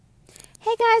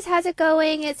Hey guys, how's it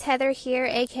going? It's Heather here,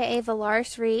 aka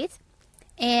Valaris Reads,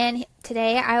 and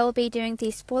today I will be doing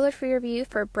the spoiler-free review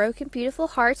for Broken Beautiful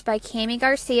Hearts by Kami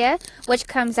Garcia, which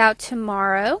comes out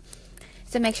tomorrow.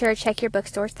 So make sure to check your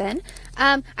bookstores then.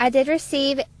 I did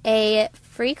receive a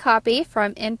free copy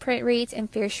from Imprint Reads and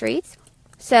Fierce Reads,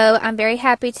 so I'm very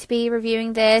happy to be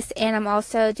reviewing this, and I'm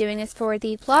also doing this for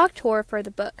the blog tour for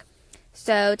the book.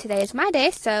 So today is my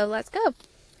day, so let's go.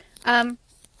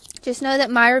 Just know that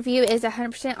my review is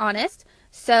 100% honest.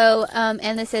 So,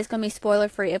 and this is going to be spoiler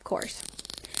free, of course.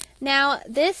 Now,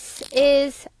 this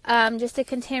is just a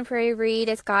contemporary read.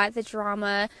 It's got the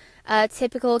drama,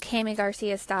 typical Kami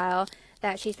Garcia style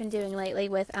that she's been doing lately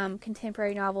with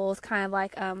contemporary novels, kind of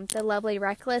like The Lovely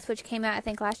Reckless, which came out, I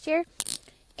think, last year.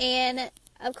 And,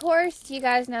 of course, you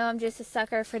guys know I'm just a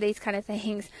sucker for these kind of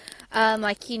things.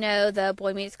 Like, you know, the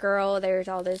boy meets girl, there's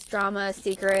all this drama,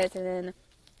 secrets, and then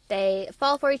they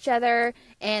fall for each other,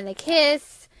 and they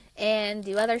kiss, and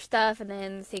do other stuff, and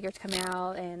then the secrets come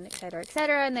out, and etc.,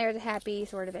 and there's a happy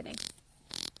sort of ending.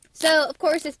 So, of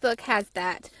course, this book has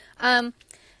that.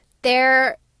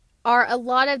 There are a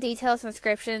lot of details and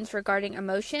descriptions regarding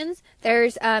emotions.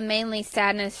 There's mainly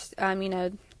sadness,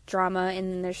 drama,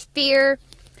 and then there's fear.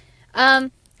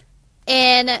 And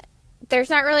there's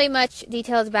not really much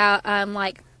details about,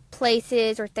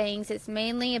 places or things. It's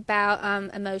mainly about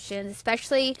emotions,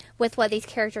 especially with what these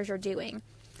characters are doing.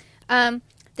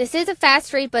 This is a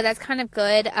fast read, but that's kind of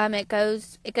good. It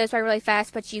goes by really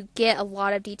fast, but you get a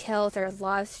lot of details. There's a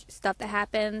lot of stuff that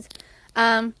happens.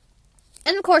 And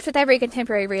of course, with every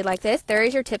contemporary read like this, there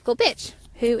is your typical bitch,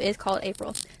 who is called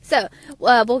April. So,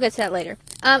 we'll get to that later.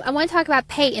 I want to talk about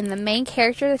Peyton, the main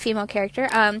character, the female character.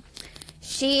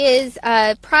 She is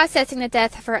processing the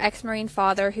death of her ex-Marine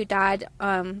father who died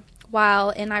while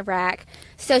in Iraq.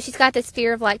 So she's got this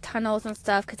fear of, tunnels and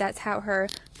stuff because that's how her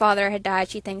father had died.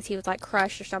 She thinks he was,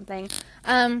 crushed or something.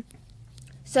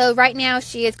 So right now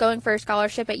she is going for a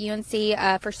scholarship at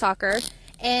UNC for soccer.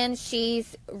 And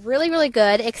she's really, really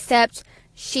good, except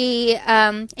she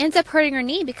ends up hurting her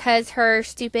knee because her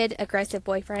stupid, aggressive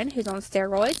boyfriend, who's on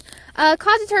steroids,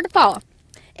 causes her to fall.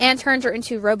 And turns her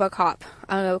into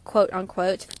RoboCop, quote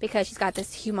unquote, because she's got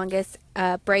this humongous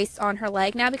brace on her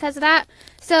leg now because of that.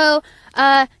 So,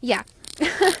 yeah.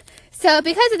 So,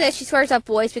 because of this, she swears off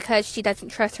boys because she doesn't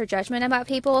trust her judgment about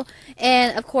people.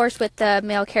 And, of course, with the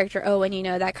male character Owen,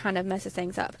 that kind of messes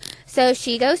things up. So,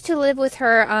 she goes to live with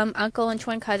her uncle and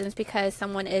twin cousins because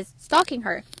someone is stalking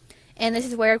her. And this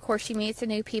is where, of course, she meets the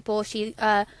new people. She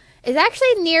is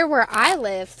actually near where I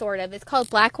live, sort of. It's called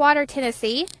Blackwater,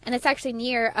 Tennessee, and it's actually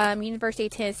near University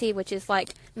of Tennessee, which is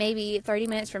maybe 30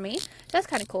 minutes from me. So that's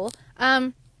kind of cool.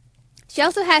 She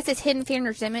also has this hidden fear and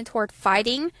resentment toward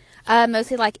fighting,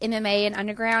 mostly MMA and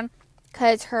underground,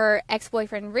 because her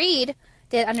ex-boyfriend Reed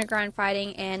did underground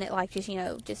fighting, and it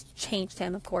just changed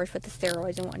him, of course, with the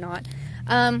steroids and whatnot.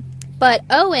 But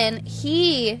Owen,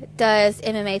 he does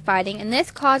MMA fighting, and this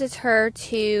causes her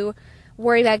to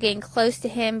worry about getting close to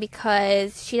him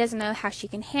because she doesn't know how she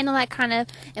can handle that kind of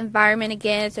environment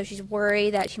again, so she's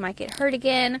worried that she might get hurt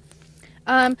again.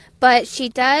 But she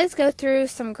does go through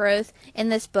some growth in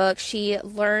this book. She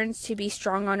learns to be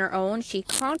strong on her own. She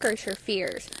conquers her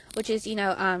fears, which is,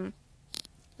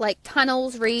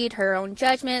 tunnels, read her own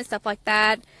judgment, stuff like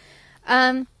that.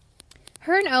 Her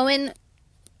and Owen,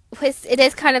 it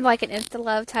is kind of like an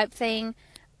insta-love type thing.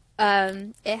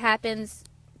 It happens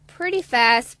pretty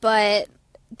fast, but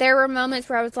there were moments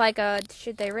where I was like,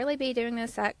 should they really be doing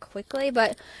this that quickly?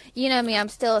 But you know me, I'm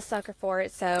still a sucker for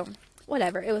it, so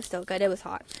whatever. It was still good. It was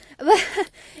hot.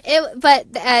 But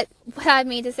what I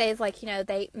mean to say is,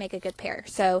 they make a good pair,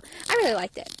 so I really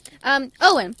liked it.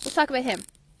 Owen, let's talk about him.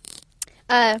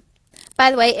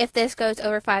 By the way, if this goes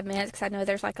over 5 minutes, because I know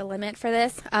there's a limit for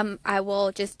this, I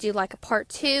will just do a part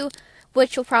 2,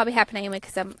 which will probably happen anyway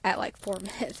because I'm at 4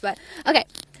 minutes. But okay.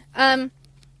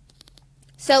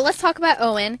 So let's talk about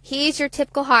Owen. He's your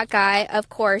typical hot guy, of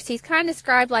course. He's kind of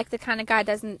described like the kind of guy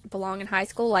doesn't belong in high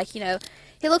school. He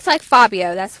looks like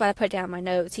Fabio. That's what I put down in my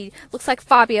notes. He looks like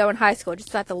Fabio in high school,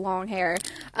 just got the long hair.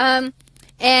 And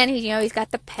he's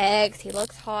got the pegs. He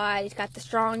looks hot. He's got the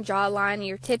strong jawline,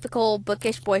 your typical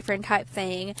bookish boyfriend type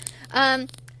thing.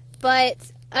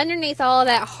 But underneath all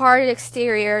that hard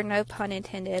exterior, no pun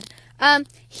intended,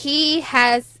 he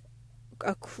has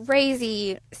a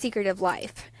crazy secretive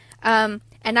life.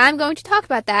 And I'm going to talk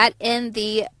about that in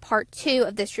the part 2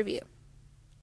 of this review.